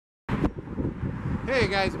Hey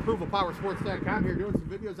guys, ApprovalPowersports.com here doing some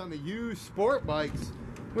videos on the used sport bikes.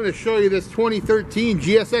 I'm going to show you this 2013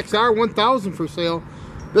 GSXR 1000 for sale.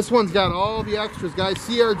 This one's got all the extras, guys.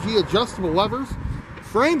 CRG adjustable levers,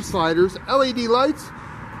 frame sliders, LED lights,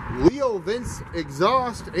 Leo Vince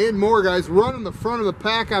exhaust, and more, guys. Running the front of the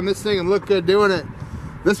pack on this thing and look good doing it.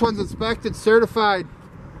 This one's inspected, certified.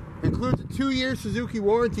 Includes a 2-year Suzuki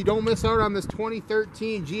warranty. Don't miss out on this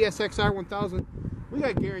 2013 GSXR 1000. We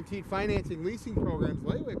got guaranteed financing, leasing programs,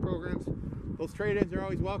 layaway programs. Those trade-ins are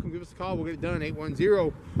always welcome. Give us a call. We'll get it done.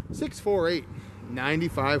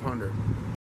 810-648-9500.